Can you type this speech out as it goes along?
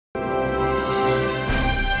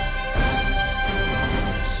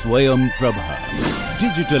SwayamPrabha.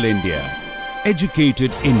 Digital India.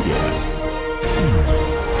 Educated India.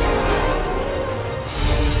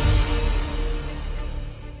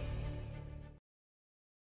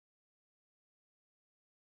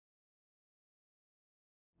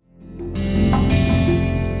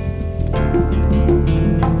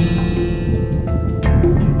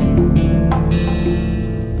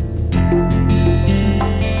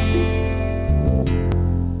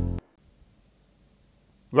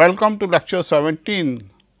 Welcome to lecture 17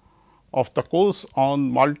 of the course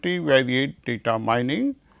on multivariate data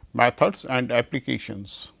mining methods and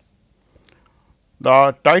applications.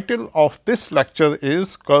 The title of this lecture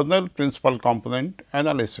is Kernel Principal Component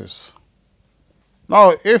Analysis.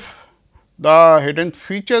 Now, if the hidden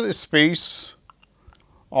feature space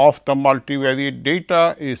of the multivariate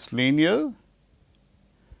data is linear,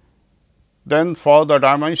 then for the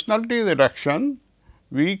dimensionality reduction,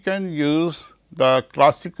 we can use the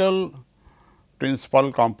classical principal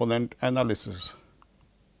component analysis.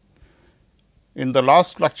 In the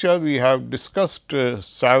last lecture, we have discussed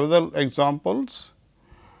several examples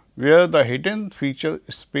where the hidden feature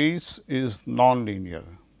space is nonlinear.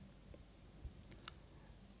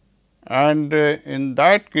 And in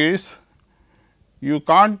that case, you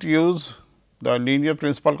can't use the linear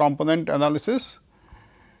principal component analysis.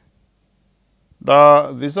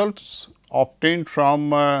 The results obtained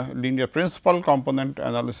from linear principal component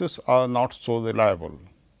analysis are not so reliable.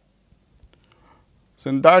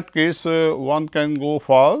 So, in that case one can go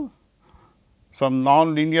for some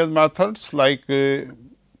non-linear methods like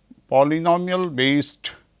polynomial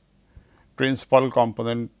based principal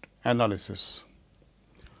component analysis.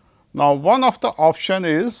 Now, one of the option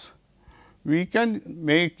is we can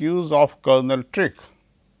make use of kernel trick.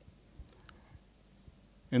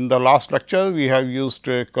 In the last lecture, we have used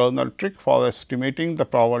a kernel trick for estimating the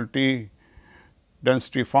probability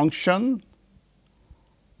density function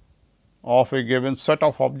of a given set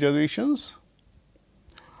of observations.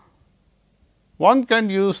 One can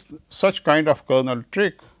use such kind of kernel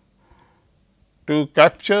trick to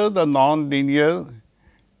capture the nonlinear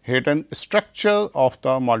hidden structure of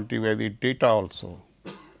the multivariate data also.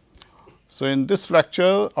 So, in this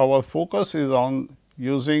lecture, our focus is on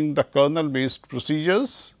using the kernel based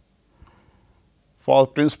procedures for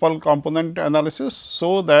principal component analysis,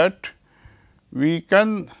 so that we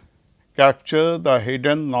can capture the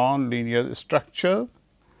hidden nonlinear structure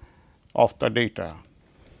of the data.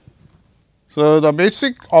 So, the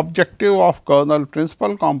basic objective of kernel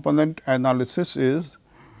principal component analysis is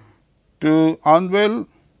to unveil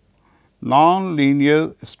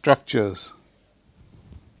nonlinear structures.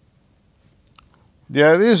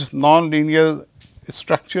 There is nonlinear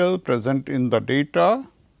structure present in the data,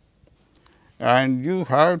 and you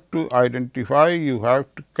have to identify, you have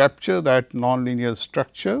to capture that nonlinear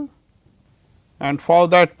structure, and for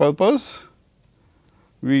that purpose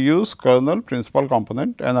we use kernel principal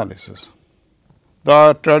component analysis.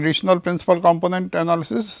 The traditional principal component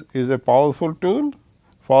analysis is a powerful tool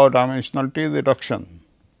for dimensionality reduction,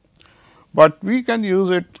 but we can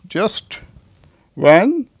use it just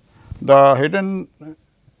when the hidden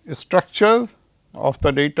structure of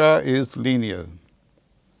the data is linear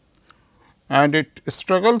and it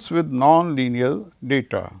struggles with nonlinear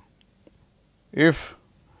data. If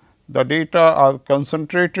the data are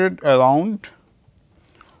concentrated around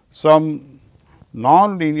some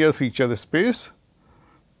nonlinear feature space,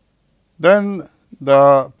 then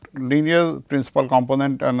the linear principal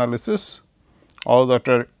component analysis or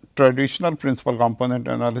the traditional principal component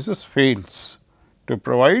analysis fails to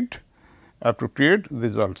provide appropriate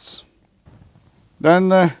results.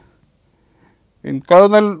 Then in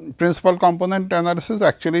kernel principal component analysis,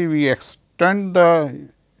 actually we extend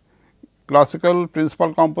the classical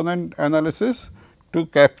principal component analysis to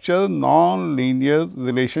capture non-linear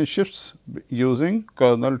relationships using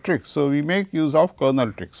kernel tricks. So, we make use of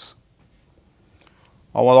kernel tricks.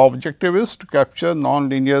 Our objective is to capture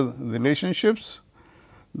non-linear relationships.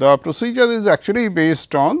 The procedure is actually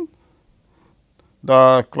based on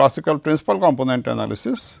the classical principal component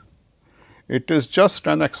analysis. It is just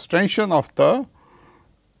an extension of the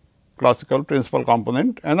classical principal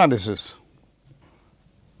component analysis.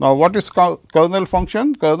 Now, what is kernel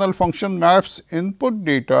function? Kernel function maps input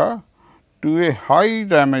data to a high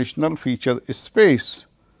dimensional feature space.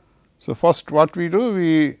 So, first what we do?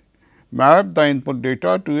 We map the input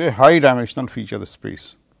data to a high dimensional feature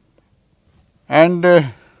space, and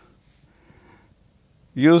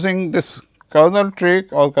using this kernel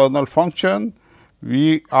trick or kernel function,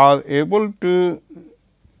 we are able to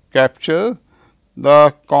capture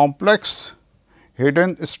the complex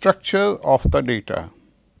hidden structure of the data.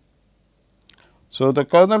 So, the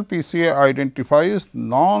kernel PCA identifies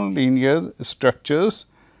non-linear structures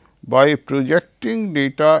by projecting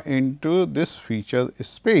data into this feature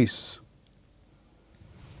space.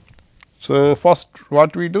 So, first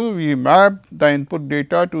what we do, we map the input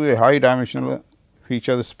data to a high dimensional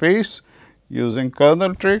feature space using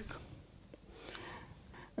kernel trick,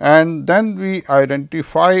 and then we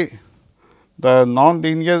identify the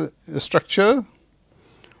non-linear structure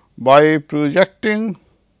by projecting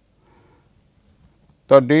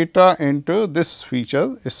the data into this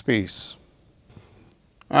feature space,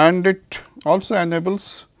 and it also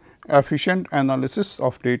enables efficient analysis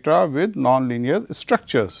of data with non-linear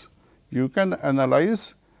structures. You can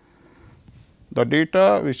analyze the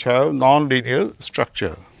data which have non-linear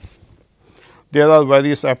structure. There are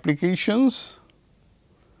various applications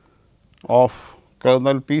of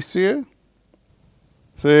kernel PCA,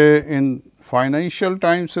 say in financial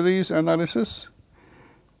time series analysis.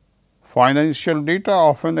 Financial data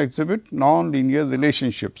often exhibit non-linear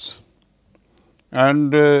relationships,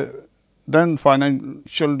 and then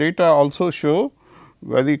financial data also show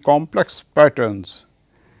very complex patterns.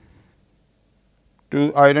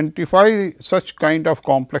 To identify such kind of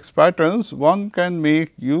complex patterns, one can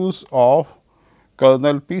make use of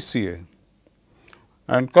kernel PCA,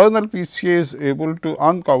 and kernel PCA is able to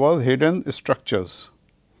uncover hidden structures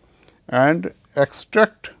and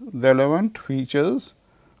extract relevant features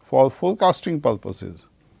for forecasting purposes.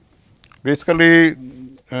 Basically,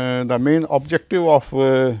 the main objective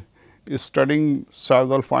of studying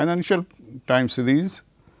several financial time series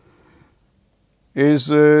is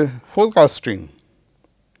forecasting.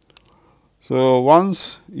 So,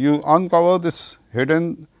 once you uncover this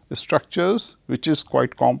hidden structures, which is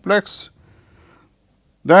quite complex,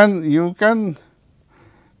 then you can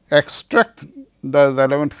extract the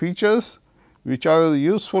relevant features which are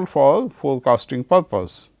useful for forecasting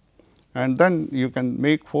purpose, and then you can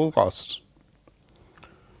make forecasts.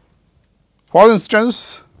 For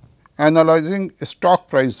instance, analyzing stock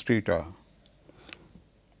price data.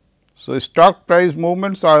 So, stock price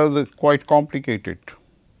movements are quite complicated.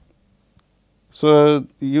 So,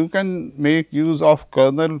 you can make use of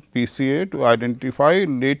kernel PCA to identify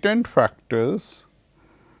latent factors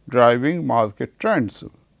driving market trends.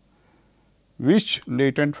 Which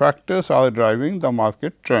latent factors are driving the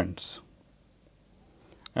market trends?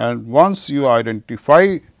 And once you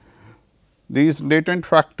identify these latent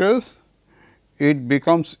factors, it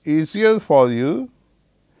becomes easier for you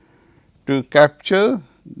to capture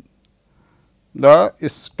the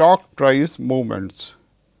stock price movements.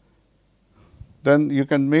 Then you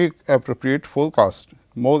can make appropriate forecast,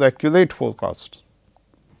 more accurate forecasts.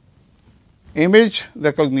 Image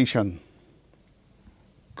recognition.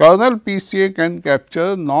 Kernel PCA can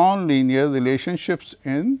capture non-linear relationships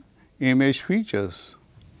in image features.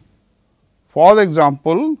 For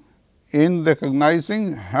example, in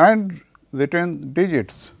recognizing handwritten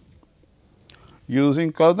digits,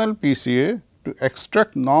 using kernel PCA to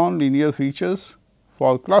extract non-linear features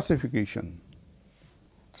for classification.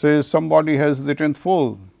 Say somebody has written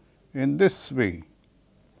 4 in this way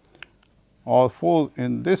or 4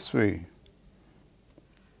 in this way,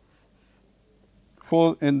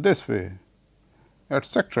 4 in this way,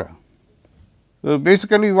 etc. So,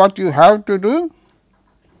 basically what you have to do,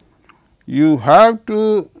 you have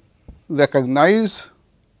to recognize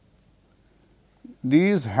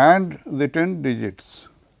these handwritten digits,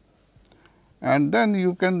 and then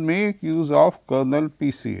you can make use of kernel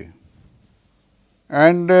PCA.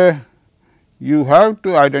 And you have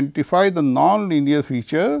to identify the non-linear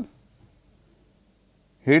feature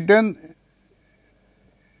hidden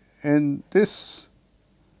in this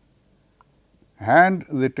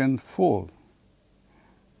handwritten 4.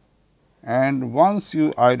 And once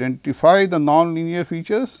you identify the non-linear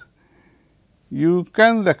features, you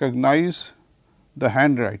can recognize the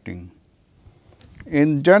handwriting.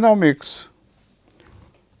 In genomics,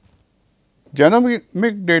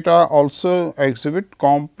 genomic data also exhibit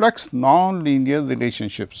complex non-linear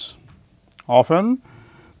relationships. Often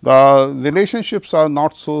the relationships are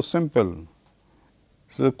not so simple,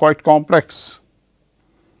 so quite complex,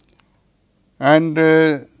 and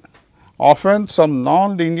often some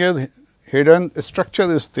non-linear hidden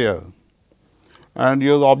structure is there, and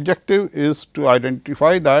your objective is to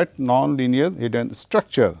identify that non-linear hidden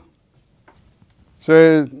structure.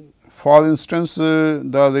 So, for instance,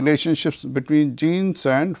 the relationships between genes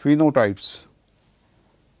and phenotypes.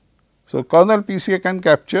 So, kernel PCA can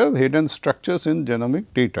capture hidden structures in genomic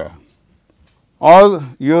data, or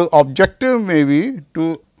your objective may be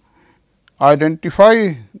to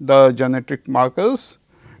identify the genetic markers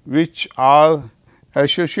which are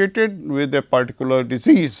associated with a particular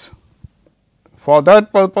disease. For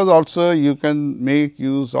that purpose also you can make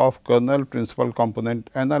use of kernel principal component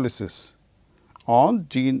analysis on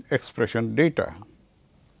gene expression data.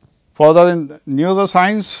 Further, in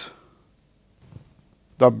neuroscience,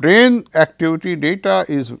 the brain activity data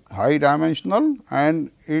is high dimensional and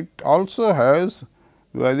it also has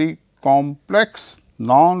very complex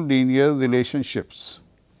non-linear relationships.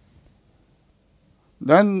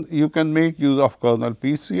 Then you can make use of kernel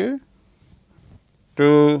PCA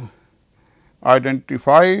to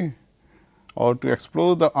identify or to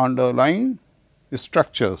explore the underlying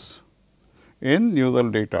structures in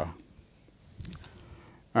neural data.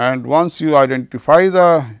 And once you identify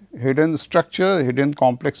the hidden structure, hidden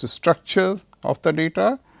complex structure of the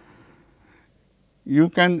data, you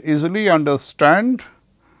can easily understand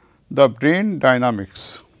the brain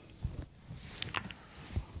dynamics.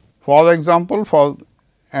 For example, for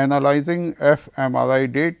analyzing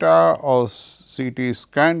fMRI data or CT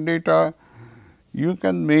scan data, you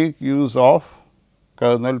can make use of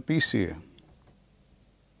kernel PCA.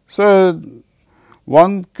 So,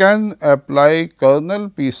 one can apply kernel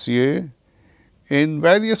PCA in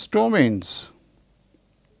various domains,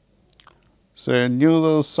 say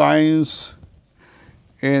neuroscience,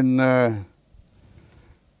 in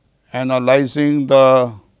analyzing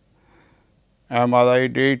the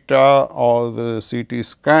MRI data or the CT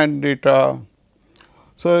scan data.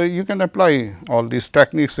 So, you can apply all these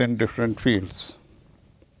techniques in different fields.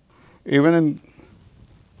 Even in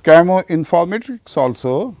chemoinformatics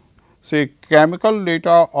also, say chemical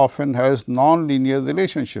data often has non-linear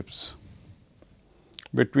relationships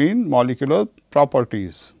between molecular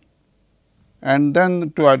properties. And then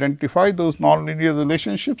to identify those non-linear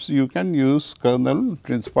relationships, you can use kernel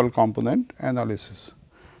principal component analysis.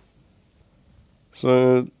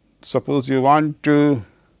 So, suppose you want to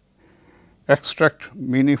extract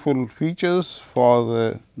meaningful features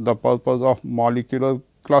for the purpose of molecular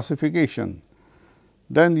classification,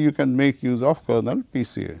 then you can make use of kernel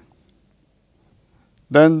PCA.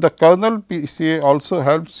 Then the kernel PCA also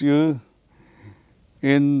helps you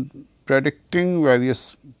in predicting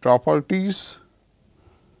various properties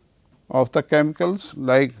of the chemicals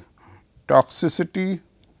like toxicity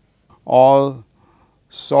or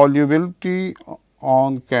solubility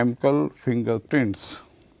on chemical fingerprints.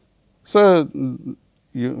 So,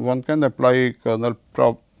 one can apply kernel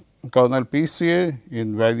PCA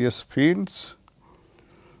in various fields.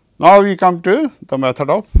 Now, we come to the method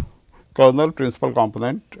of kernel principal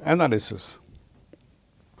component analysis.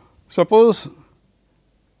 Suppose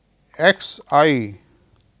x I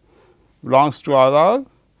belongs to R,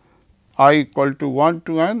 I equal to 1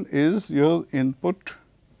 to n is your input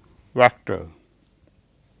vector.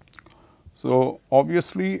 So,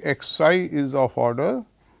 obviously, x I is of order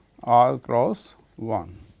r cross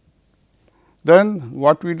 1. Then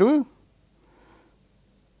what we do?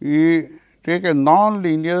 We take a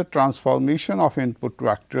non-linear transformation of input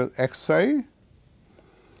vector x I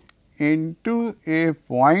into a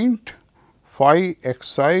point phi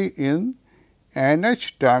x I in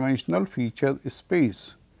NH dimensional feature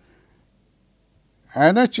space.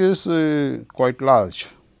 NH is quite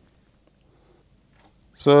large.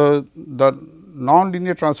 So, the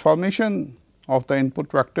non-linear transformation of the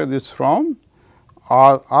input vector is from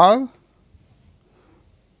R,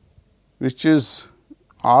 which is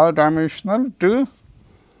R dimensional, to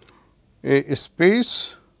a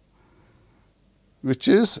space which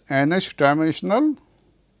is NH dimensional,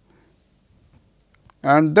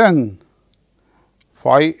 and then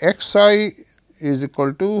phi x I is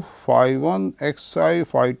equal to phi 1 x I,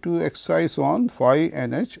 phi 2 x I, so on, phi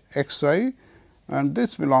NH x I, and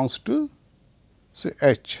this belongs to say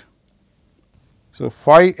H. So,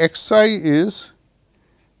 phi x I is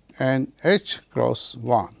an H cross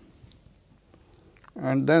 1,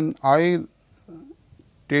 and then I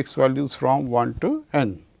takes values from 1 to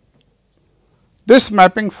n. This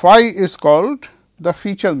mapping phi is called the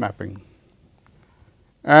feature mapping,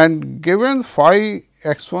 and given phi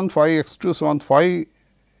x 1, phi x 2, so on, phi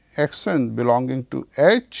x n belonging to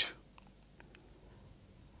H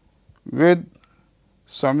with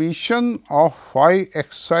summation of phi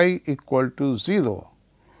x I equal to 0,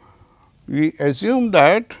 we assume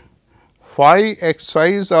that phi x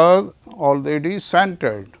i's are already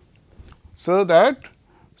centered. So, that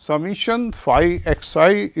summation phi x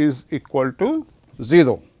I is equal to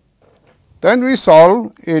 0. Then we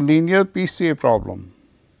solve a linear PCA problem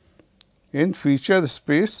in feature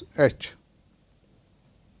space H.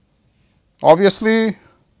 Obviously,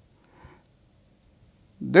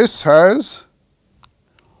 this has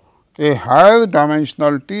a higher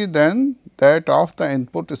dimensionality than that of the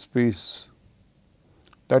input space,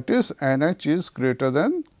 that is NH is greater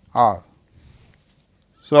than R.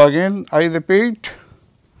 So, again I repeat,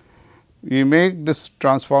 we make this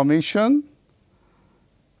transformation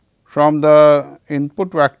from the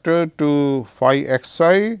input vector to phi x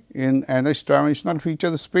I in nth dimensional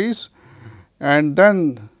feature space, and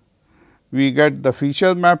then we get the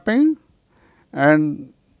feature mapping,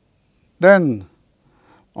 and then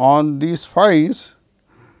on these phi's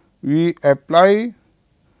we apply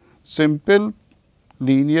simple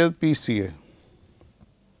linear PCA.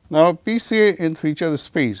 Now, PCA in feature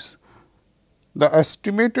space, the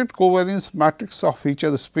estimated covariance matrix of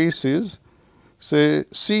feature space is, say,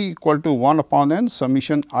 C equal to 1 upon n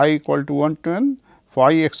summation I equal to 1 to n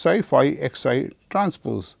phi x I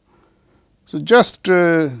transpose. So, just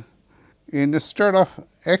instead of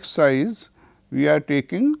x i's, we are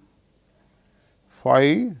taking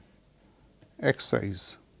phi x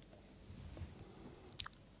i's,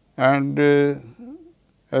 and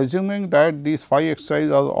assuming that these phi x i's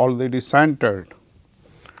are already centered.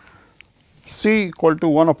 C equal to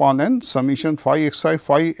 1 upon n summation phi x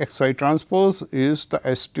I transpose is the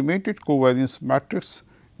estimated covariance matrix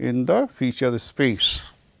in the feature space.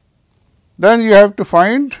 Then you have to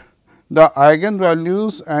find the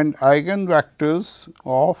eigenvalues and eigenvectors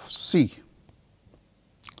of C.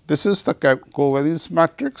 This is the covariance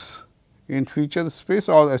matrix in feature space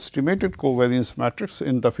or estimated covariance matrix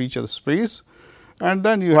in the feature space, and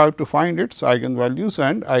then you have to find its eigenvalues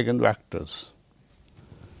and eigenvectors.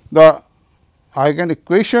 The eigen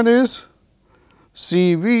equation is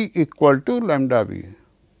C v equal to lambda v,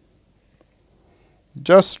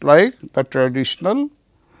 just like the traditional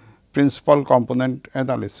principal component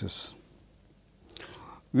analysis.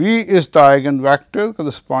 V is the eigenvector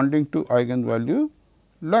corresponding to eigenvalue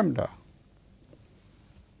lambda.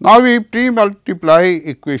 Now, we pre-multiply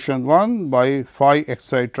equation 1 by phi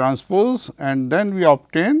x I transpose, and then we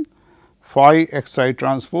obtain phi x I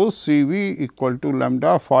transpose C v equal to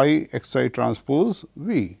lambda phi x I transpose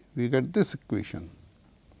v. We get this equation.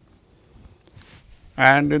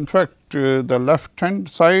 And in fact, the left hand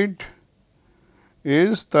side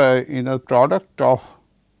is the inner product of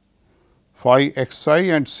phi x I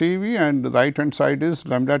and C v, and the right hand side is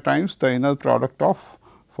lambda times the inner product of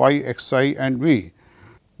phi x I and v,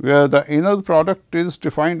 where the inner product is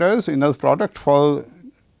defined as inner product for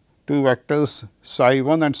two vectors psi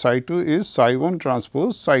 1 and psi 2 is psi 1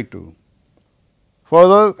 transpose psi 2.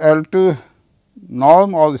 Further, L2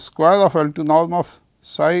 norm or the square of L2 norm of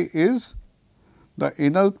psi is the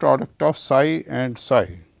inner product of psi and psi.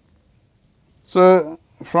 So,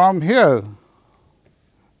 from here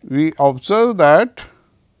we observe that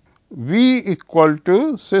V equal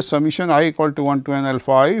to, say, summation I equal to 1 to n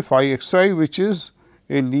alpha I phi x I, which is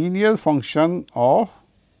a linear function of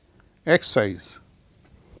x i's.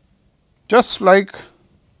 Just like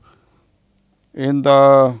in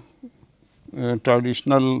the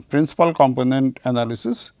traditional principal component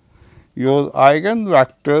analysis, your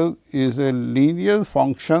eigenvector is a linear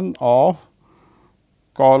function of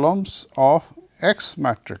columns of X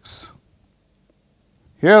matrix.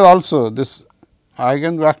 Here also this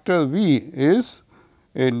eigenvector V is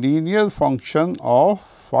a linear function of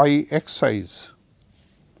phi x i's.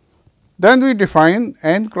 Then we define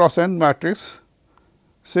n cross n matrix,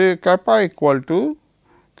 say kappa equal to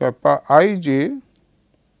kappa I j,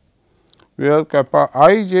 where kappa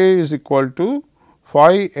I j is equal to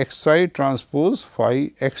phi x I transpose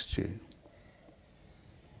phi x j.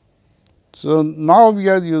 So, now we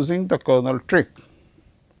are using the kernel trick.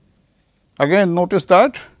 Again, notice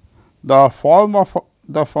that the form of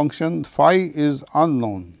the function phi is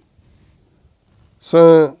unknown.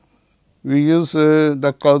 So, we use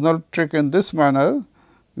the kernel trick in this manner.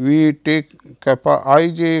 We take kappa I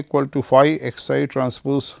j equal to phi x I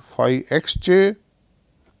transpose phi x j,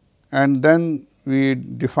 and then we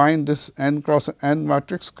define this n cross n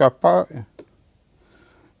matrix kappa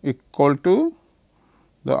equal to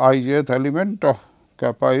the I jth element of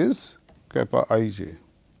kappa is kappa I j.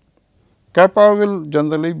 Kappa will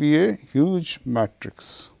generally be a huge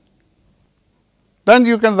matrix. Then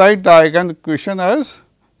you can write the eigen equation as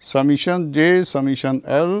summation j summation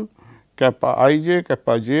L kappa I j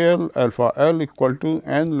kappa j L alpha L equal to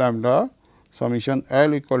n lambda summation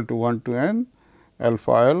L equal to 1 to n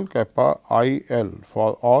alpha L kappa I L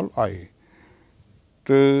for all I.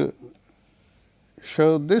 To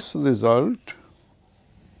show this result,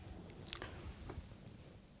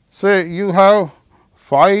 say you have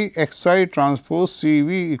phi x I transpose C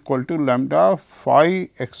v equal to lambda phi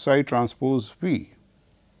x I transpose v,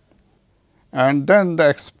 and then the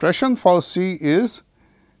expression for C is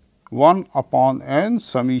 1 upon n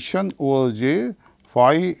summation over j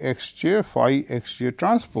phi x j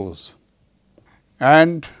transpose,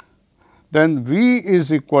 and then V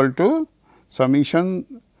is equal to summation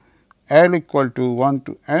L equal to 1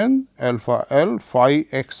 to n alpha L phi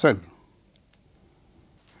x L,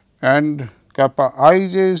 and kappa I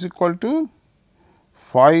j is equal to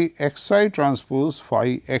phi x I transpose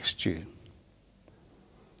phi x j.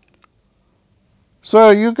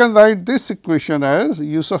 So, you can write this equation as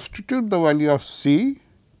you substitute the value of C,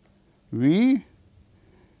 V,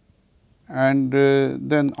 and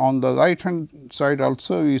then on the right hand side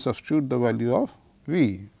also we substitute the value of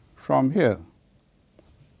V from here.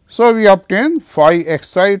 So, we obtain phi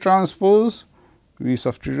x I transpose, we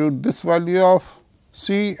substitute this value of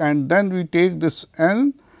C, and then we take this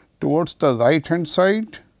n towards the right hand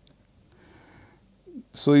side.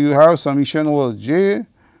 So, you have summation over j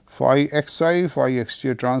phi x I phi x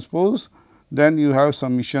j transpose, then you have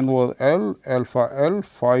summation over L alpha L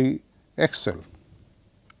phi x L,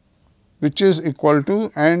 which is equal to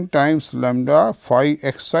n times lambda phi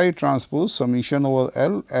x I transpose summation over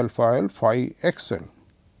L alpha L phi x L.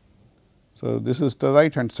 So, this is the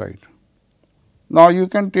right hand side. Now, you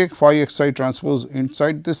can take phi x I transpose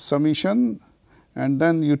inside this summation, and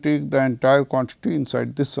then you take the entire quantity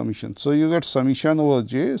inside this summation. So, you get summation over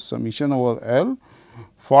j summation over L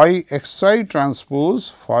phi x I transpose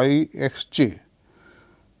phi x j.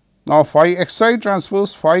 Now, phi x I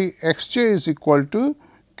transpose phi x j is equal to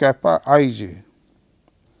kappa I j.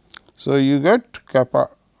 So, you get kappa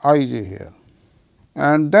I j here,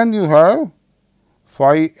 and then you have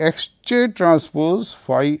phi x j transpose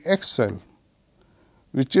phi x L,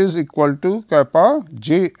 which is equal to kappa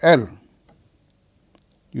j L.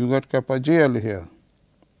 You got kappa j L here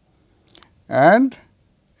and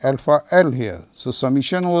alpha L here. So,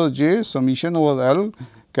 summation over j summation over L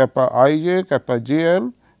kappa I j kappa j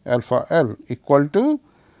L alpha L equal to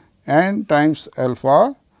n times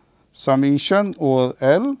alpha summation over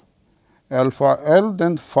L alpha L,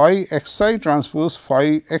 then phi x I transpose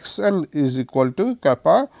phi x L is equal to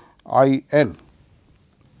kappa I L.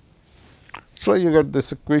 So, you get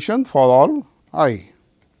this equation for all I,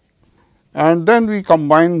 and then we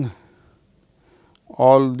combine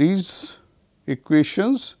all these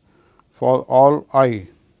equations for all I,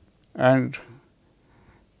 and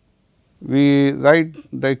we write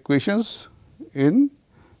the equations in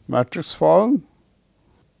matrix form.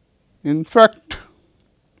 In fact,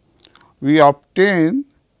 we obtain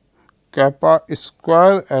kappa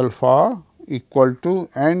square alpha equal to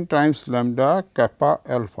n times lambda kappa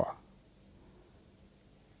alpha.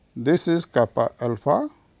 This is kappa alpha,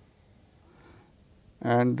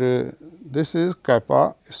 and this is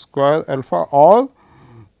kappa square alpha, or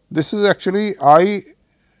this is actually I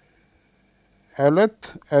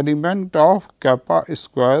lth element of kappa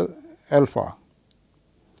square alpha,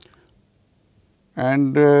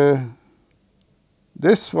 and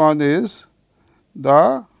this one is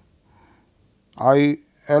the I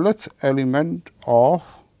lth element of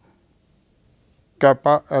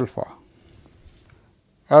kappa alpha.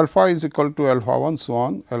 Alpha is equal to alpha 1, so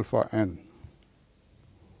on alpha n,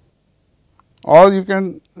 or you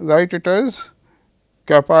can write it as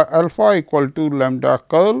kappa alpha equal to lambda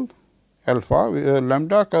curl alpha, where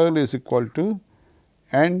lambda curl is equal to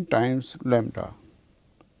n times lambda.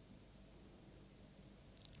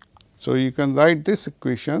 So, you can write this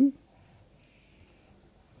equation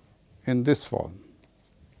in this form.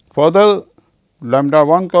 Further, lambda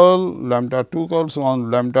 1 curl, lambda 2 curl, so on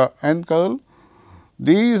lambda n curl,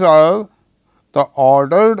 these are the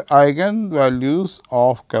ordered eigenvalues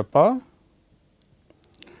of kappa,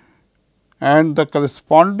 and the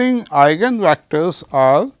corresponding eigenvectors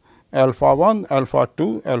are alpha 1, alpha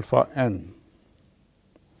 2, alpha n.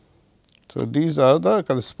 So, these are the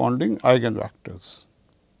corresponding eigenvectors.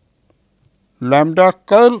 Lambda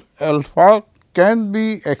curl alpha can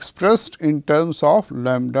be expressed in terms of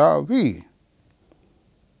lambda v.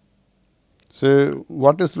 So,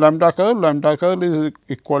 what is lambda curl? Lambda curl is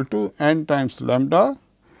equal to n times lambda.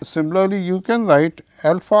 Similarly, you can write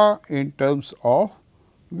alpha in terms of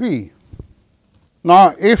v.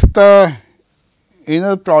 Now, if the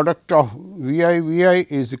inner product of V I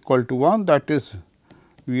is equal to 1, that is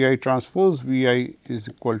V I transpose V I is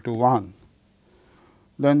equal to 1.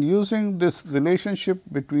 Then using this relationship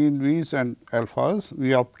between V's and alphas,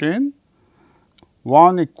 we obtain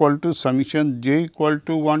 1 equal to summation j equal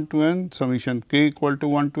to 1 to n, summation k equal to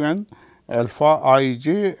 1 to n, alpha I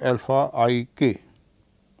j, alpha I k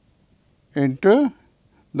into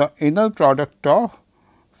the inner product of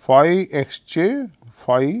phi x j,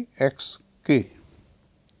 phi x k.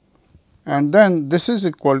 And then this is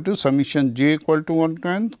equal to summation j equal to 1 to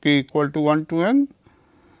n, k equal to 1 to n,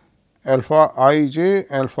 alpha I j,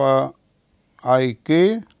 alpha I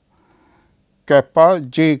k, kappa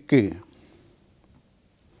j k.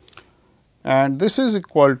 and this is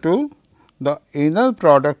equal to the inner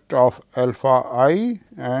product of alpha I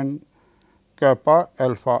and kappa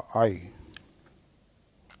alpha I,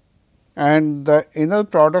 and the inner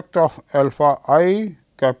product of alpha I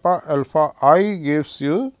kappa alpha I gives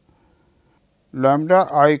you lambda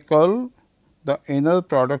I curl the inner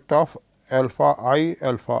product of alpha I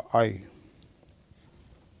alpha I.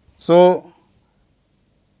 So,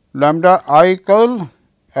 lambda I curl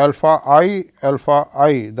alpha I alpha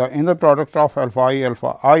I, the inner product of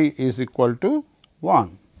alpha I is equal to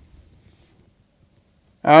 1.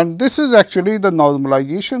 And this is actually the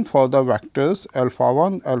normalization for the vectors alpha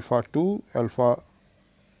 1, alpha 2, alpha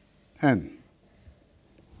n.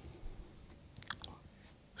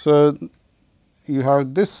 So, you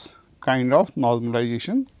have this kind of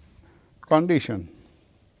normalization condition.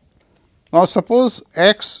 Now, suppose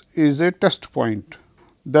x is a test point,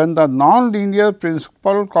 then the nonlinear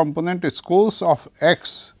principal component scores of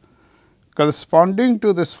x corresponding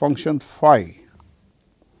to this function phi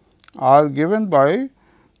are given by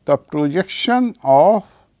the projection of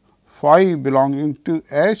phi belonging to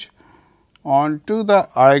H onto the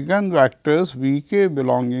eigenvectors V k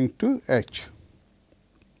belonging to H.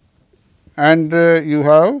 And you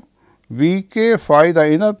have V k phi,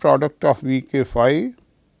 the inner product of V k phi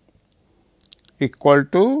equal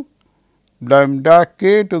to lambda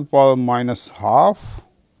k to the power minus half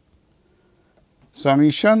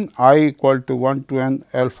summation I equal to 1 to n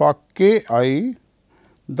alpha k I,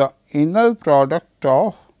 the inner product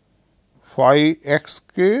of phi x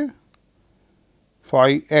k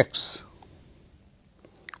phi x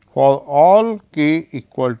for all k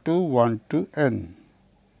equal to 1 to n.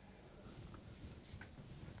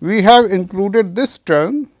 We have included this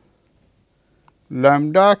term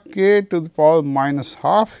lambda k to the power minus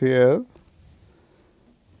half here,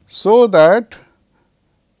 so that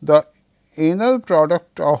the inner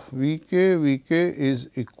product of V k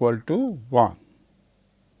is equal to 1.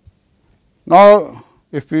 Now,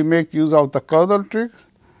 if we make use of the kernel trick,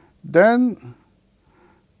 then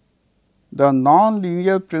the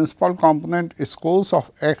nonlinear principal component scores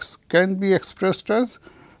of x can be expressed as,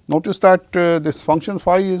 notice that this function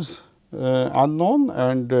phi is unknown,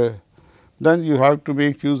 and then you have to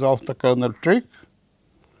make use of the kernel trick.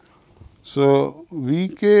 So, V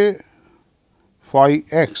k phi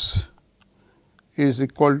x is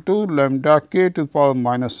equal to lambda k to the power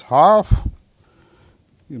minus half.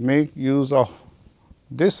 You make use of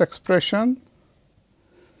this expression,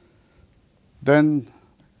 then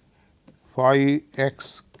phi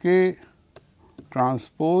x k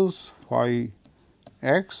transpose phi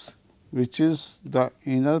x, which is the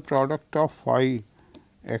inner product of phi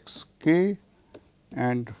x k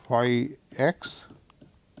and phi x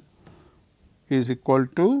is equal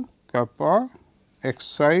to kappa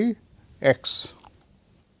x I x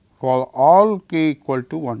for all k equal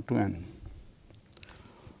to 1 to n.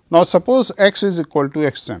 Now, suppose x is equal to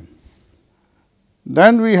x m,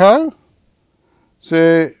 then we have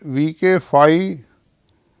say V k phi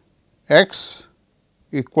x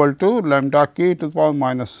equal to lambda k to the power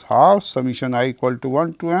minus half summation I equal to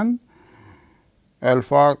 1 to n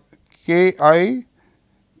alpha k I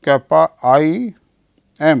kappa I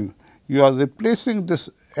m. You are replacing this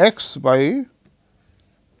x by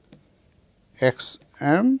x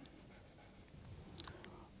m.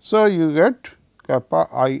 So, you get kappa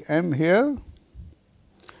I m here,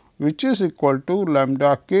 which is equal to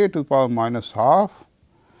lambda k to the power minus half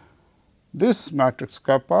this matrix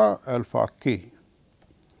kappa alpha k,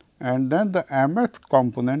 and then the mth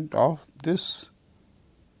component of this,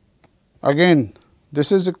 again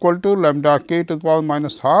this is equal to lambda k to the power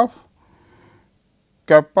minus half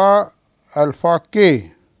kappa alpha k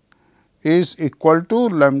is equal to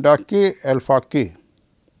lambda k alpha k.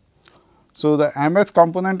 So, the mth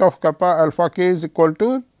component of kappa alpha k is equal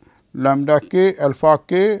to lambda k alpha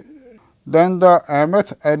k, then the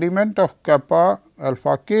mth element of kappa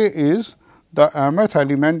alpha k is the mth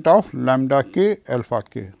element of lambda k alpha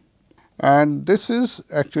k, and this is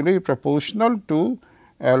actually proportional to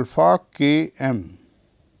alpha k m.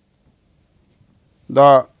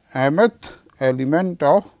 The mth element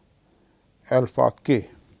of alpha k.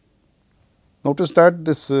 Notice that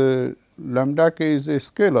this lambda k is a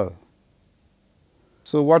scalar.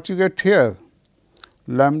 So, what you get here?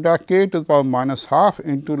 Lambda k to the power minus half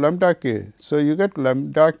into lambda k. So, you get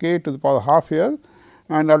lambda k to the power half here,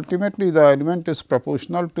 and ultimately the element is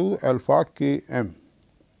proportional to alpha k m.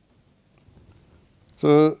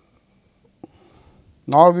 So,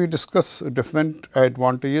 now we discuss different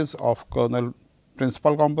advantages of kernel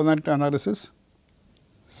principal component analysis.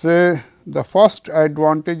 Say the first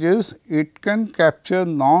advantage is it can capture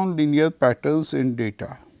non-linear patterns in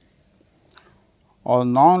data. or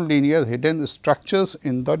non-linear hidden structures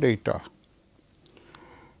in the data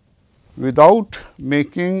without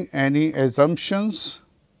making any assumptions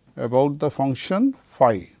about the function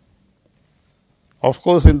phi. Of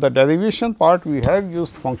course, in the derivation part we have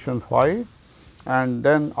used function phi, and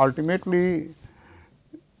then ultimately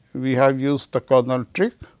we have used the kernel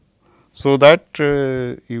trick. So, that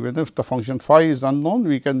even if the function phi is unknown,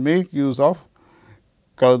 we can make use of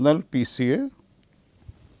kernel PCA.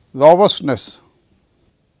 Robustness.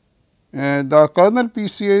 The kernel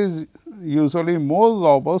PCA is usually more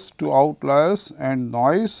robust to outliers and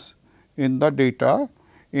noise in the data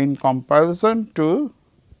in comparison to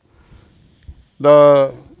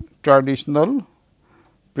the traditional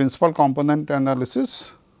principal component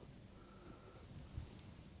analysis,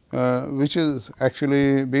 which is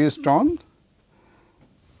actually based on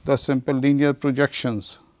the simple linear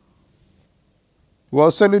projections.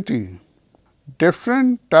 Versatility.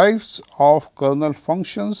 Different types of kernel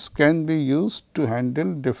functions can be used to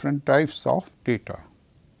handle different types of data.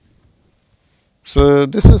 So,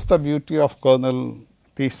 this is the beauty of kernel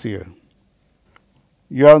PCA.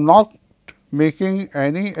 You are not making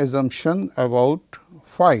any assumption about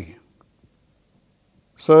phi.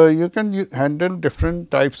 So, you can handle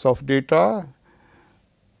different types of data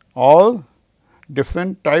or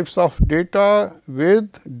different types of data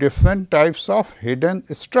with different types of hidden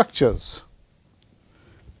structures.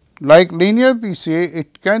 Like linear PCA,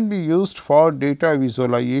 it can be used for data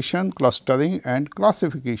visualization, clustering and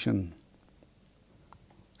classification.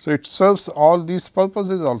 So, it serves all these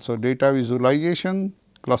purposes also: data visualization,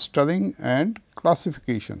 clustering and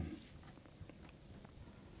classification.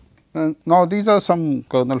 And now, these are some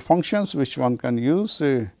kernel functions which one can use.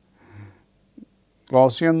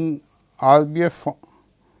 Gaussian RBF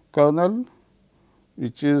kernel,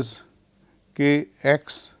 which is k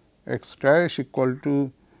x x dash equal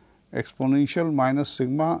to exponential minus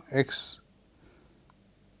sigma x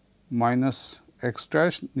minus x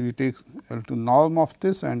dash, we take L to norm of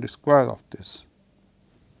this and square of this.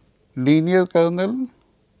 Linear kernel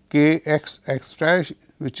k x x dash,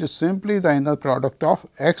 which is simply the inner product of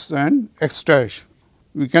x and x dash.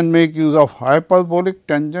 We can make use of hyperbolic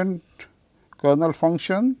tangent kernel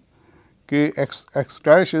function. K x x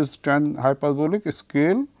dash is tan hyperbolic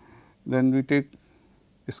scale, then we take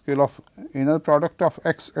scale of inner product of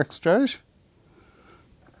x x dash.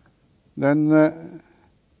 Then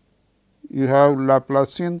you have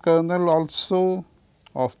Laplacian kernel also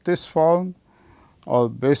of this form, or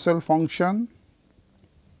Bessel function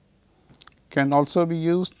can also be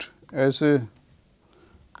used as a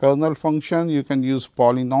kernel function. You can use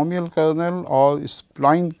polynomial kernel or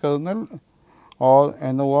spline kernel or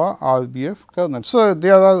ANOVA RBF kernel. So,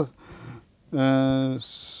 there are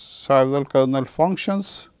several kernel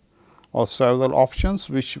functions or several options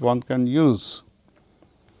which one can use.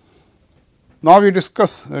 Now, we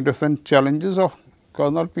discuss different challenges of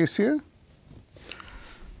kernel PCA.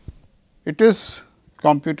 It is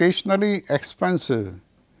computationally expensive,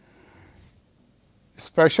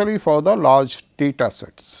 especially for the large data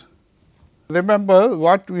sets. Remember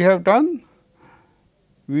what we have done?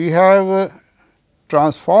 We have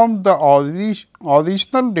transformed the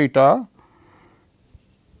original data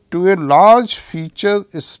to a large feature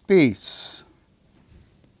space,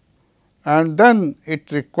 and then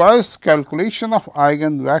it requires calculation of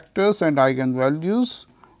eigenvectors and eigenvalues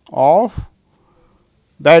of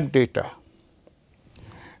that data.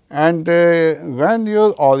 And when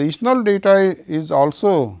your original data is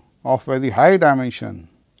also of very high dimension,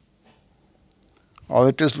 or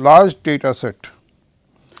it is large data set,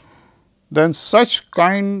 then such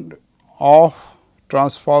kind of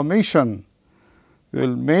transformation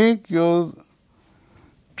will make your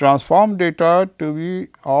transformed data to be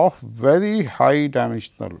of very high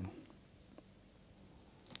dimensional.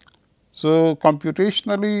 So,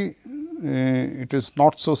 computationally it is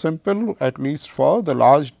not so simple, at least for the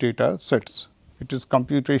large data sets. It is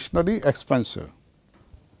computationally expensive.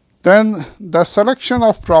 Then the selection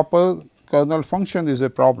of proper kernel function is a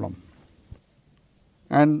problem,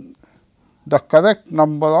 and the correct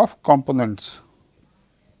number of components,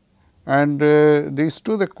 and these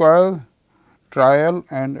two require trial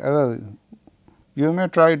and error. You may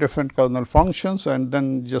try different kernel functions and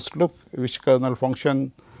then just look which kernel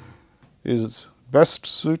function is best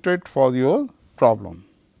suited for your problem.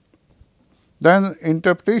 Then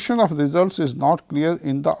interpretation of results is not clear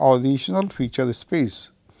in the original feature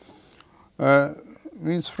space.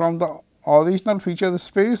 Means from the original feature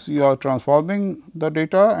space you are transforming the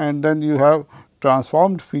data, and then you have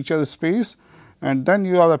transformed feature space, and then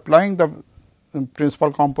you are applying the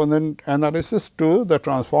principal component analysis to the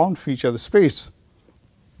transformed feature space.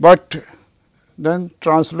 But then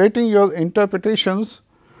translating your interpretations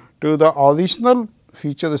to the original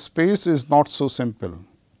feature space is not so simple.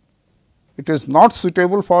 It is not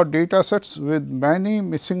suitable for data sets with many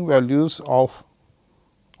missing values of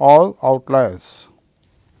all outliers.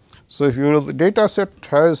 So, if your data set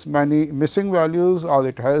has many missing values or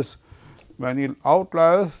it has many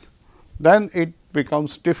outliers, then it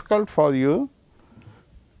becomes difficult for you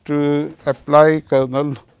to apply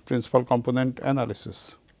kernel principal component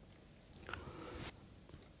analysis.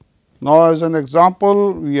 Now, as an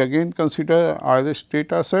example, we again consider Irish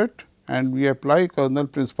data set and we apply kernel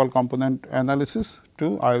principal component analysis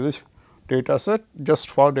to Irish data set just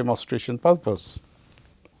for demonstration purpose.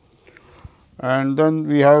 And then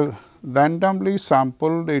we have randomly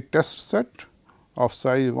sampled a test set of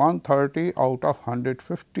size 130 out of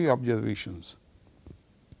 150 observations.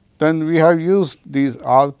 Then we have used these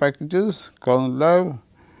R packages, Kernel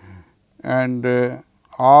and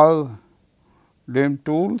R lim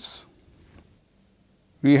tools.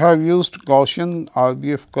 We have used Gaussian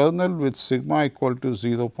RBF kernel with sigma equal to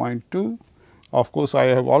 0.2. Of course, I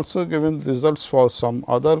have also given results for some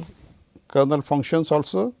other kernel functions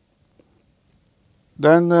also.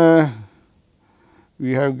 Then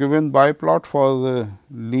we have given biplot for the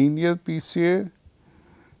linear PCA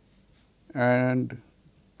and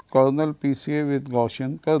kernel PCA with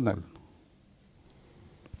Gaussian kernel.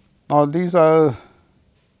 Now, these are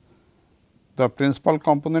the principal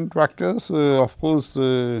component vectors. Of course,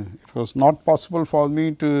 it was not possible for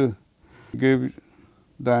me to give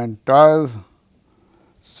the entire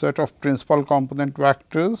set of principal component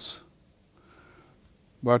vectors,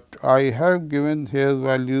 but I have given here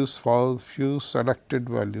values for few selected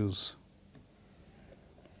values.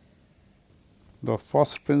 The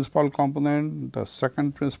first principal component, the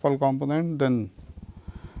second principal component, then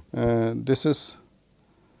this is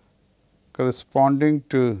corresponding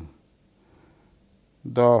to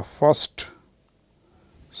the first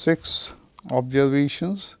 6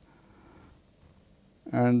 observations,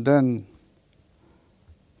 and then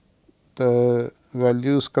the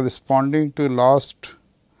values corresponding to last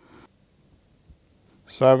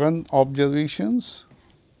 7 observations.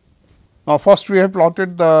 Now, first we have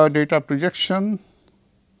plotted the data projection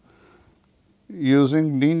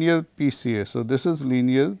using linear PCA. So, this is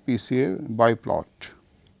linear PCA biplot.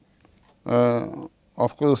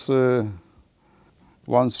 Of course,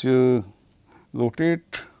 once you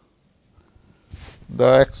rotate the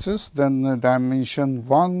axis, then dimension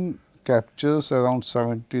 1 captures around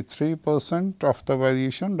 73% of the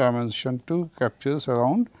variation, dimension 2 captures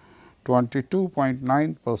around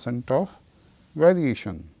 22.9% of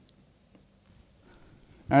variation.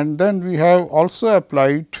 And then we have also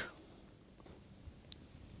applied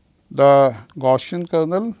the Gaussian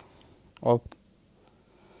kernel,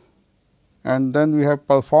 and then we have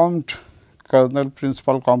performed kernel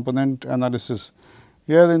principal component analysis.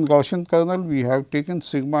 Here in Gaussian kernel, we have taken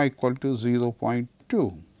sigma equal to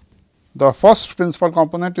 0.2. The first principal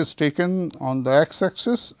component is taken on the x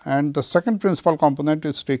axis and the second principal component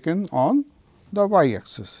is taken on the y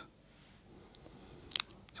axis.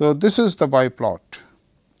 So, this is the biplot.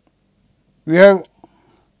 We have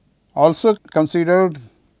also considered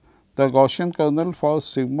the Gaussian kernel for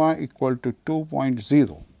sigma equal to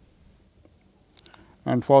 2.0.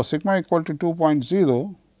 And for sigma equal to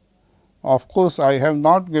 2.0, of course, I have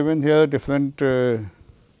not given here different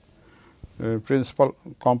principal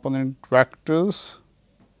component vectors,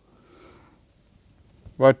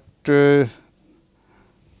 but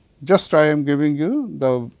just I am giving you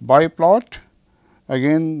the biplot.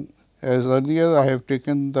 Again, as earlier, I have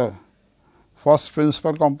taken the first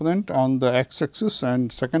principal component on the x axis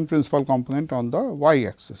and second principal component on the y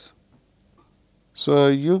axis. So,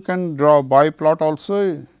 you can draw biplot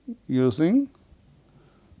also using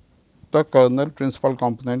the kernel principal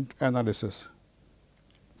component analysis.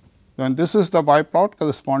 Then this is the biplot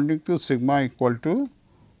corresponding to sigma equal to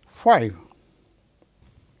 5.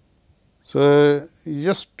 So,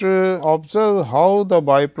 just observe how the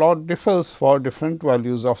biplot differs for different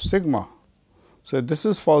values of sigma. So, this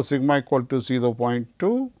is for sigma equal to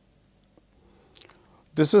 0.2,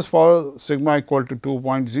 this is for sigma equal to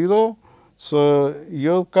 2.0. So,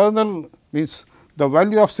 your kernel means the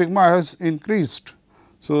value of sigma has increased.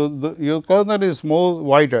 So, your kernel is more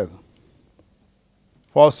wider.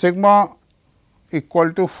 For sigma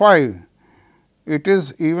equal to 5, it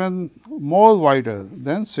is even more wider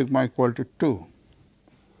than sigma equal to 2.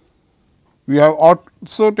 We have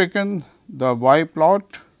also taken the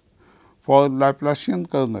biplot for Laplacian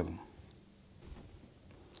kernel,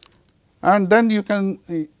 and then you can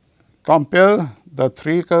compare the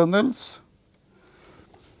 3 kernels.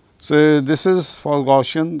 So, this is for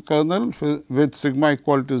Gaussian kernel with sigma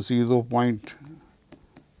equal to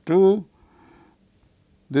 0.2.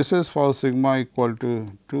 This is for sigma equal to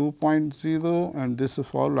 2.0 and this is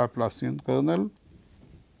for Laplacian kernel,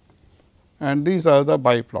 and these are the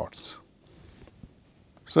biplots.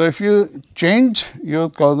 So, if you change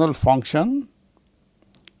your kernel function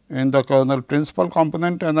in the kernel principal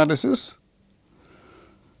component analysis,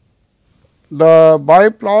 the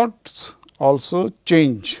biplots also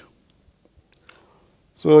change.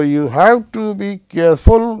 So, you have to be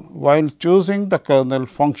careful while choosing the kernel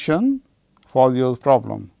function for your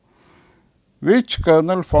problem. Which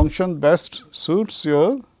kernel function best suits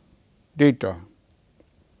your data?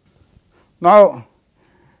 Now,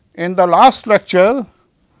 in the last lecture,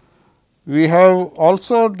 we have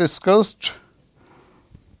also discussed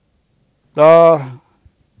the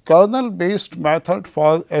kernel based method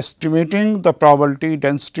for estimating the probability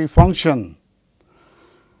density function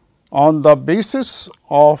on the basis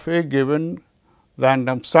of a given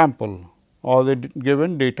random sample or the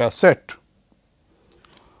given data set.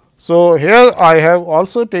 So, here I have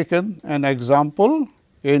also taken an example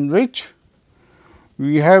in which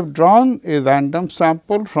we have drawn a random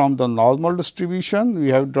sample from the normal distribution. We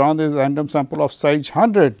have drawn a random sample of size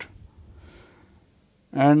 100,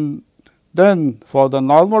 and then for the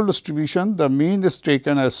normal distribution the mean is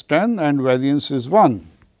taken as 10 and variance is 1.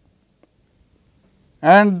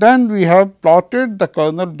 And then we have plotted the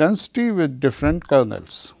kernel density with different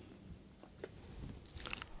kernels.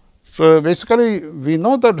 So, basically we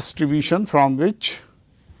know the distribution from which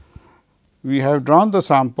we have drawn the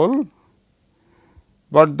sample,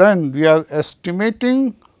 but then we are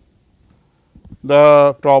estimating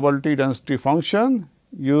the probability density function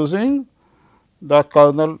using the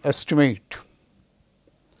kernel estimate.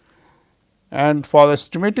 And for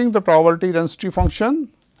estimating the probability density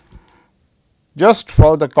function, just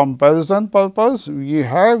for the comparison purpose, we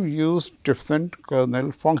have used different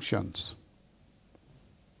kernel functions.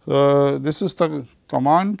 So, this is the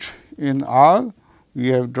command in R. We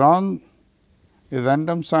have drawn a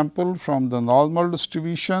random sample from the normal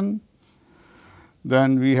distribution,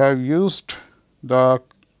 then we have used the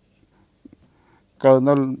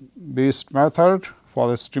kernel based method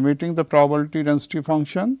for estimating the probability density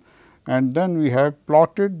function, and then we have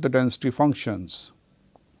plotted the density functions.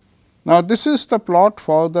 Now, this is the plot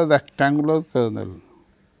for the rectangular kernel.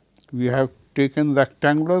 We have taken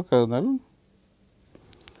rectangular kernel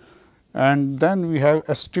and then we have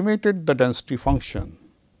estimated the density function.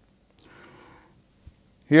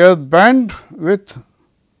 Here bandwidth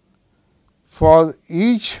for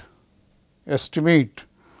each estimate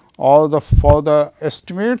or for the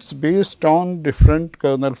estimates based on different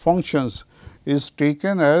kernel functions is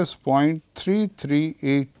taken as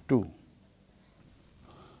 0.3382.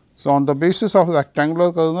 So, on the basis of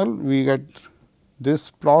rectangular kernel, we get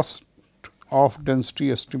this plot of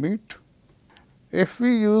density estimate. If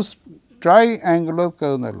we use triangular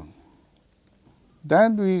kernel,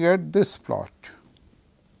 then we get this plot.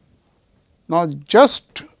 Now,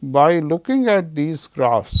 just by looking at these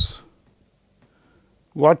graphs,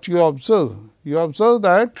 what you observe? You observe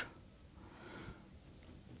that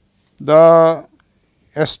the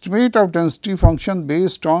estimate of density function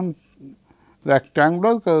based on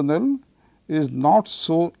rectangular kernel is not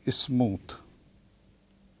so smooth.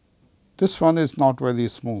 This one is not very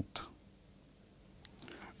smooth,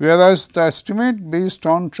 whereas the estimate based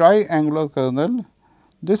on triangular kernel,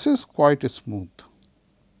 this is quite smooth.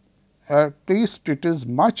 At least it is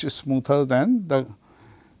much smoother than the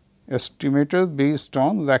estimated based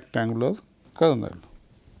on rectangular kernel.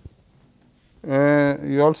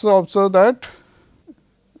 You also observe that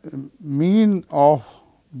mean of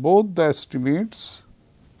both the estimates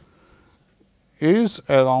is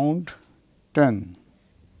around 10.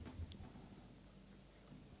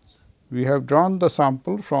 We have drawn the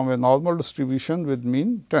sample from a normal distribution with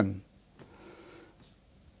mean 10,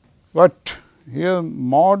 but here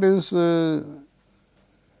mod is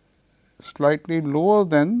slightly lower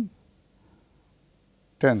than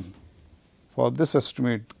 10 for this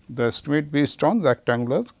estimate, the estimate based on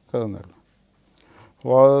rectangular kernel.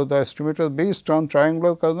 For the estimator based on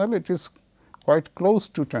triangular kernel, it is quite close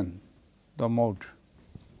to 10, the mod.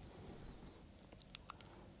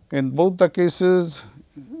 In both the cases,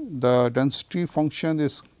 the density function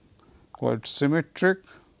is quite symmetric,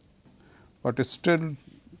 but still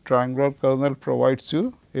triangular kernel provides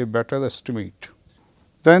you a better estimate.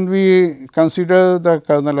 Then we consider the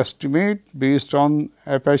kernel estimate based on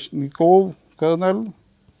Apashnikov kernel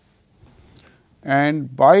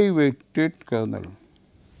and bi-weighted kernel.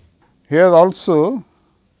 Here also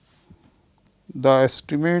the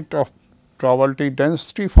estimate of probability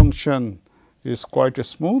density function is quite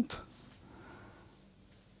smooth,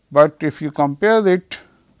 but if you compare it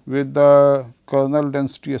with the kernel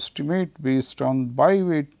density estimate based on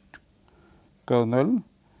biweight kernel,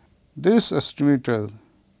 this estimator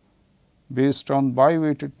based on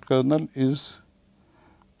biweighted kernel is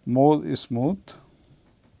more smooth,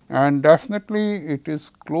 and definitely it is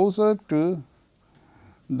closer to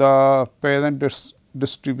the parent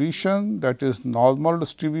distribution, that is normal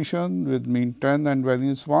distribution with mean 10 and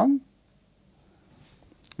variance 1.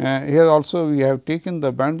 Here also we have taken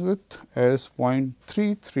the bandwidth as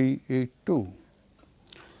 0.3382.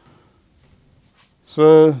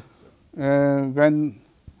 So, when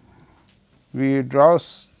we draw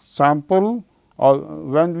sample or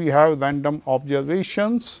when we have random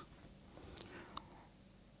observations,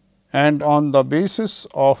 and on the basis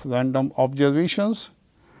of random observations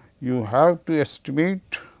you have to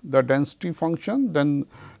estimate the density function, then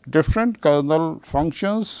different kernel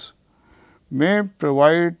functions may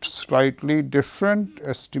provide slightly different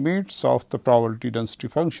estimates of the probability density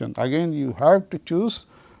function. Again, you have to choose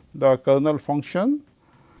the kernel function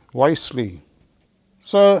wisely.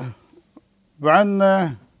 So, when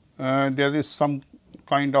there is some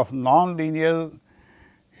kind of nonlinear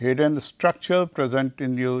hidden structure present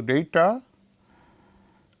in your data,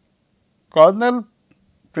 kernel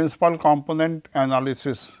principal component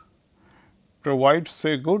analysis provides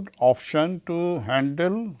a good option to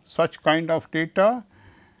handle such kind of data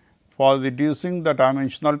for reducing the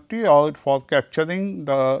dimensionality or for capturing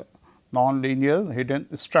the nonlinear hidden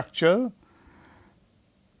structure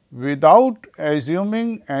without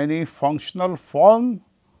assuming any functional form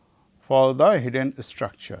for the hidden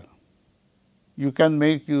structure. You can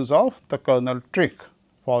make use of the kernel trick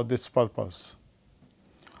for this purpose.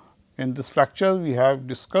 In this lecture, we have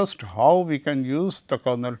discussed how we can use the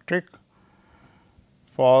kernel trick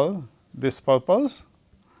for this purpose.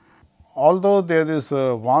 Although there is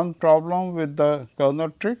one problem with the kernel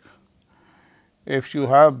trick, if you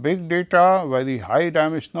have big data, very high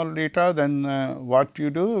dimensional data, then what you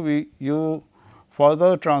do, you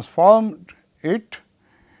further transform it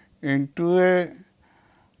into a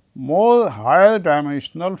more higher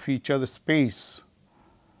dimensional feature space.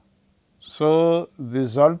 So,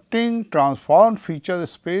 resulting transformed feature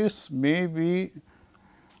space may be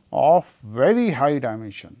of very high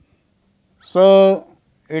dimension. So,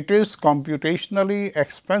 it is computationally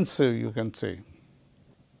expensive, you can say.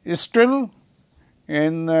 Still,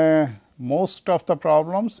 in most of the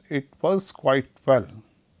problems it works quite well.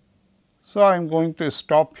 So, I am going to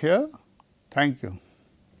stop here. Thank you.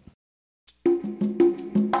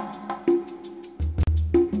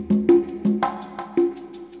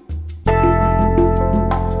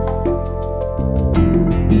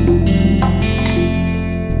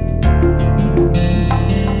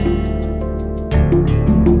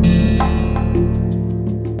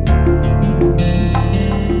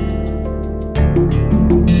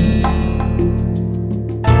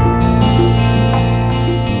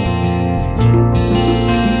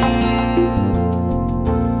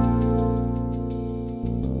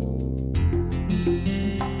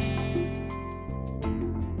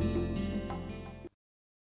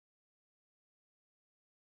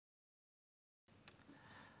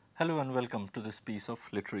 Hello and welcome to this piece of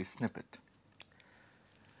literary snippet.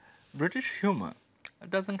 British humour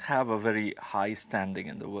doesn't have a very high standing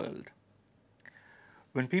in the world.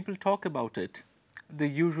 When people talk about it, they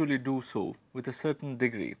usually do so with a certain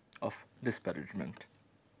degree of disparagement.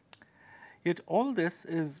 Yet all this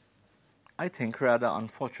is, I think, rather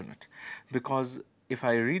unfortunate, because if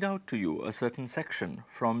I read out to you a certain section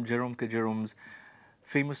from Jerome K. Jerome's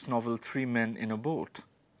famous novel Three Men in a Boat,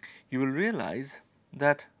 you will realize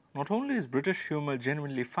that not only is British humour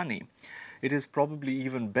genuinely funny, it is probably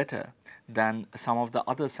even better than some of the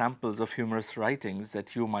other samples of humorous writings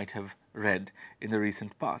that you might have read in the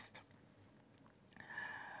recent past.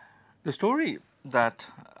 The story that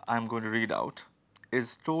I am going to read out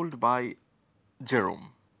is told by Jerome,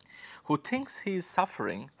 who thinks he is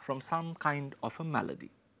suffering from some kind of a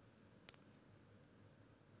malady.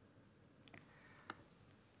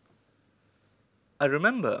 I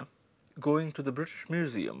remember going to the British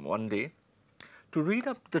Museum one day to read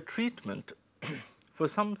up the treatment for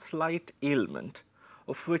some slight ailment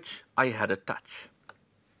of which I had a touch.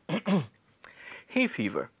 Hay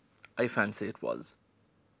fever, I fancy it was.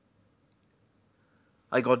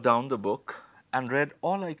 I got down the book and read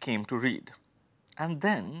all I came to read, and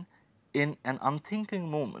then, in an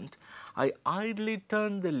unthinking moment, I idly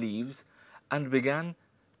turned the leaves and began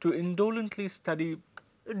to indolently study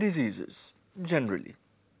diseases generally.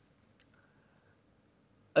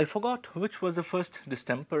 I forgot which was the first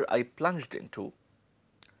distemper I plunged into.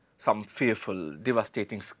 Some fearful,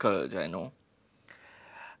 devastating scourge, I know.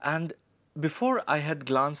 And before I had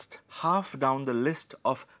glanced half down the list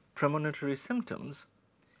of premonitory symptoms,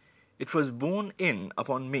 it was borne in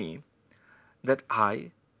upon me that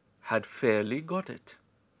I had fairly got it.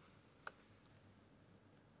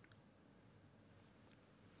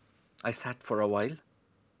 I sat for a while,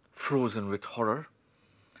 frozen with horror,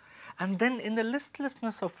 and then in the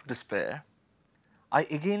listlessness of despair, I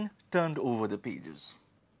again turned over the pages.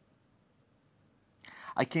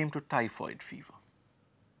 I came to typhoid fever,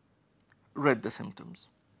 read the symptoms,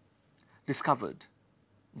 discovered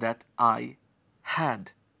that I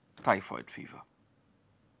had typhoid fever.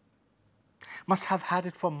 Must have had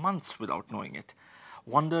it for months without knowing it.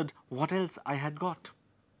 Wondered what else I had got.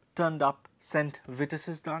 Turned up St.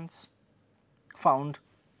 Vitus's dance. Found,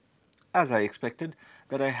 as I expected,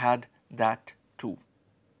 that I had that too.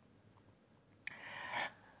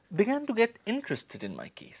 Began to get interested in my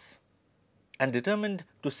case and determined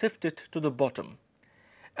to sift it to the bottom,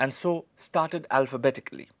 and so started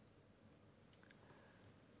alphabetically.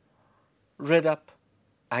 Read up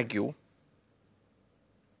ague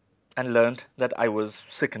and learned that I was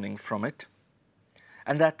sickening from it,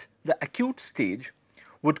 and that the acute stage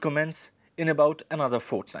would commence in about another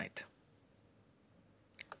fortnight.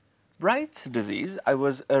 Bright's disease, I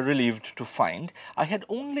was relieved to find, I had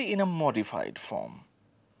only in a modified form.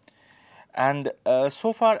 And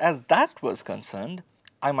so far as that was concerned,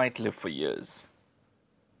 I might live for years.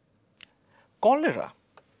 Cholera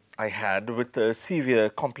I had with severe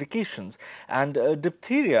complications, and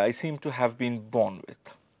diphtheria I seem to have been born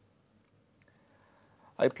with.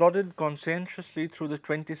 I plodded conscientiously through the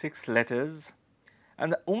 26 letters,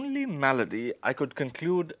 and the only malady I could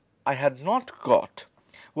conclude I had not got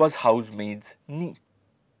was housemaid's knee.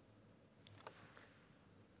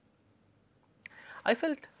 I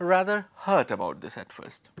felt rather hurt about this at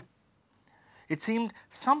first. It seemed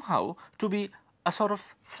somehow to be a sort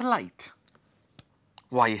of slight.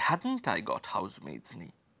 Why hadn't I got housemaid's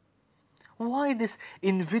knee? Why this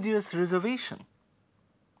invidious reservation?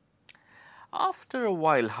 After a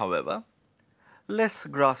while, however, less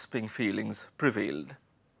grasping feelings prevailed.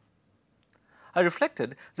 I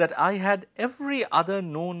reflected that I had every other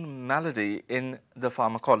known malady in the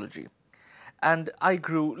pharmacology, and I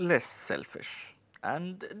grew less selfish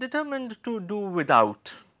and determined to do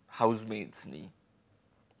without housemaid's knee.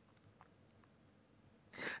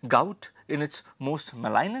 Gout, in its most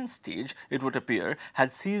malignant stage, it would appear,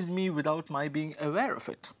 had seized me without my being aware of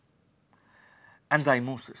it. And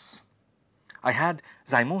zymosis. I had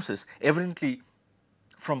zymosis evidently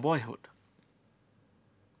from boyhood.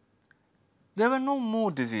 There were no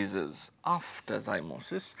more diseases after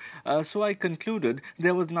zymosis, so I concluded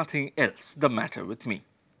there was nothing else the matter with me.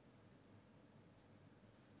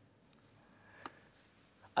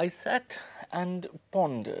 I sat and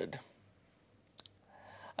pondered.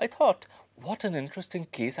 I thought, what an interesting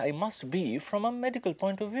case I must be from a medical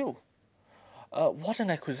point of view. What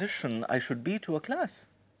an acquisition I should be to a class.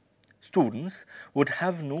 Students would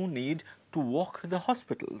have no need to walk the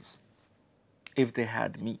hospitals if they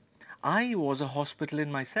had me. I was a hospital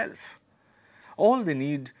in myself. All they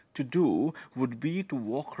need to do would be to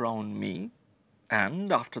walk round me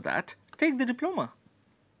and after that take the diploma.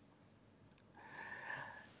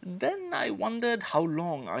 Then I wondered how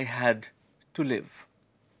long I had to live.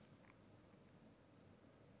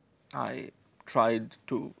 I tried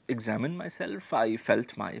to examine myself. I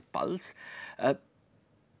felt my pulse.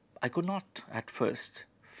 I could not at first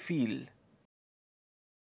feel.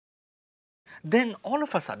 Then all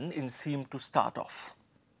of a sudden it seemed to start off.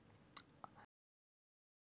 I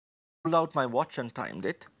pulled out my watch and timed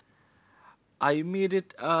it. I made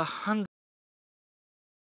it 100.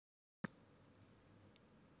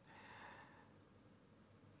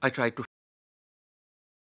 I tried to.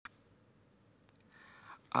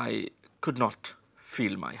 I could not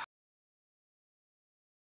feel my heart.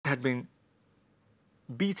 It had been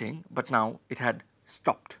beating, but now it had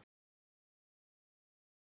stopped.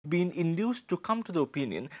 Been induced to come to the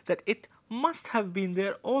opinion that it must have been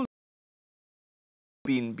there all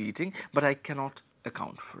been beating, but I cannot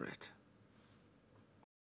account for it.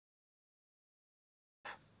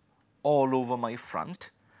 All over my front,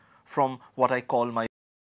 from what I call my,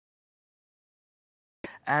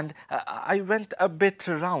 and I went a bit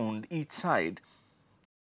around each side.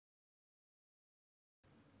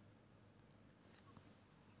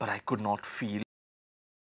 But I could not feel.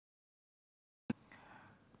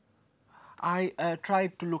 I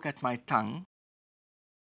tried to look at my tongue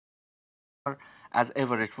as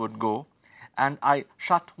ever it would go, and I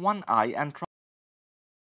shut one eye and tried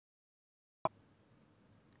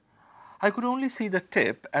I could only see the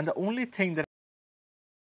tip, and the only thing that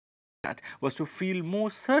was to feel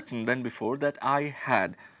more certain than before that I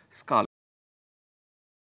had scarlet.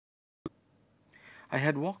 I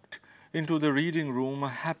had walked into the reading room a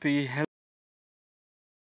happy, healthy,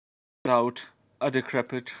 out a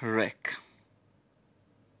decrepit wreck.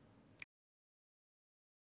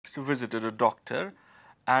 Visited a doctor,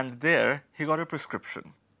 and there he got a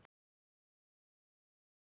prescription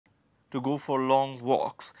to go for long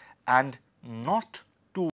walks and not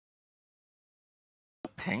to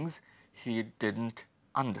things he didn't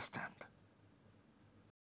understand.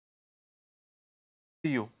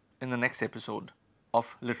 See you in the next episode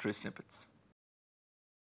of Literary Snippets.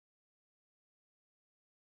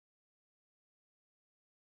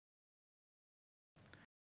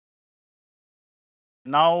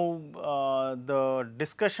 Now, the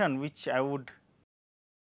discussion which I would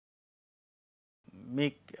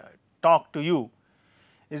talk to you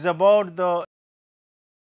is about the,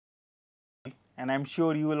 and I am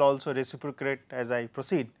sure you will also reciprocate as I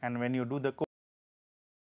proceed, and when you do the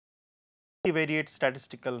multivariate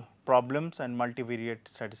statistical problems and multivariate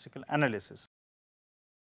statistical analysis.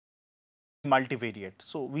 Multivariate.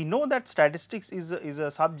 So, we know that statistics is a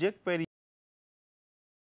subject where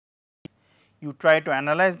you try to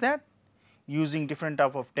analyze that using different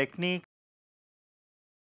type of techniques,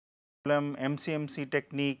 MCMC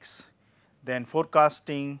techniques, then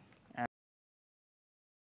forecasting,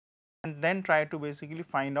 and then try to basically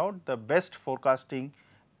find out the best forecasting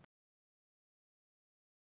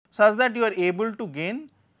such that you are able to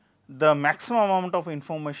gain the maximum amount of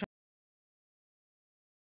information.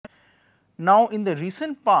 Now, in the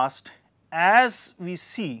recent past, as we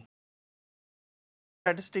see,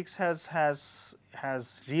 statistics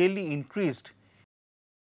has really increased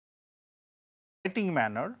in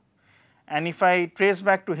manner, and if I trace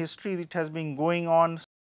back to history, it has been going on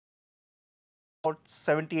about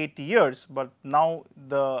 70-80 years, but now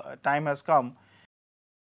the time has come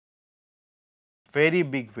very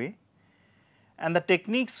big way, and the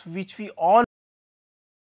techniques which we all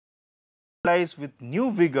utilize with new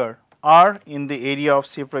vigor are in the area of,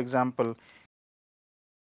 say for example,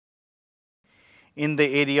 in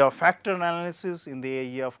the area of factor analysis, in the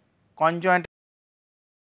area of conjoint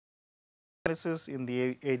analysis, in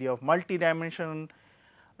the area of multi-dimensional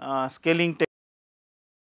scaling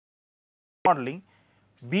modeling,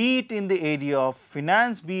 be it in the area of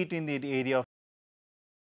finance, be it in the area of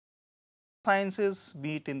sciences,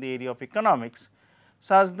 be it in the area of economics,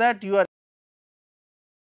 such that you are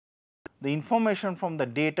the information from the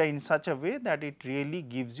data in such a way that it really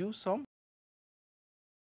gives you some.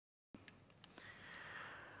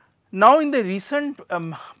 Now, in the recent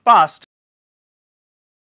past,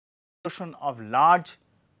 of large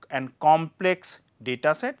and complex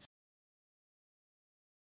data sets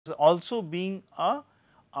is also being a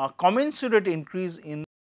commensurate increase in.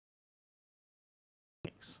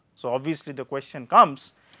 So, obviously, the question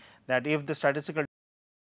comes that if the statistical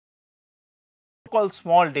called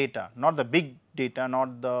small data, not the big data,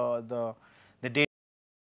 not the data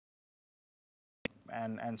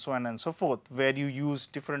and so on and so forth, where you use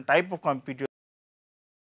different type of computers,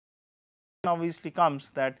 obviously comes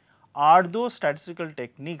that are those statistical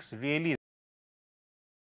techniques really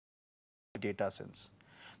data sets.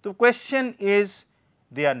 The question is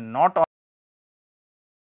they are not all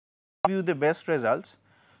give you the best results.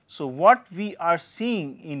 So, what we are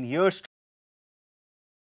seeing in years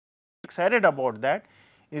excited about that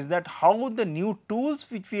is that how the new tools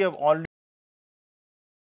which we have already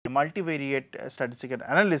multivariate statistical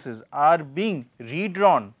analysis are being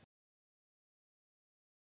redrawn,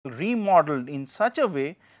 remodeled in such a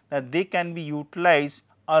way that they can be utilized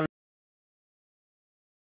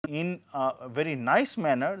in a very nice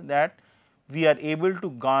manner, that we are able to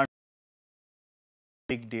garner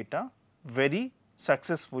big data very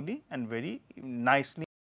successfully and very nicely,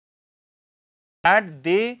 that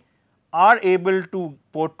they are able to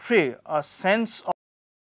portray a sense of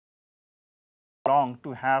long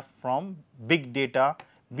to have from big data,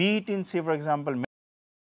 be it in, say for example,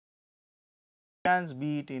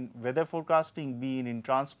 be it in weather forecasting, be it in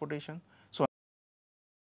transportation. So,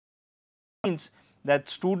 means that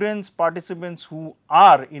students, participants who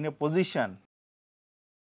are in a position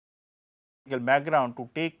background to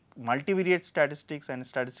take multivariate statistics and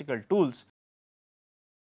statistical tools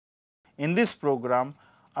in this program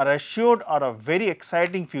are assured are a very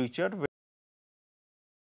exciting future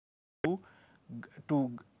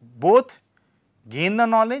to both gain the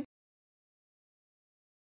knowledge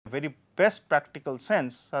very best practical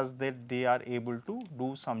sense, such that they are able to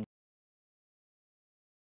do some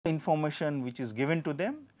information which is given to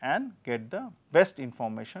them and get the best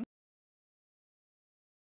information.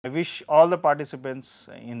 I wish all the participants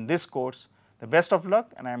in this course the best of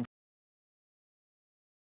luck, and I am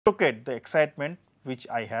look at the excitement which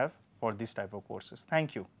I have for this type of courses.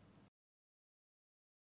 Thank you.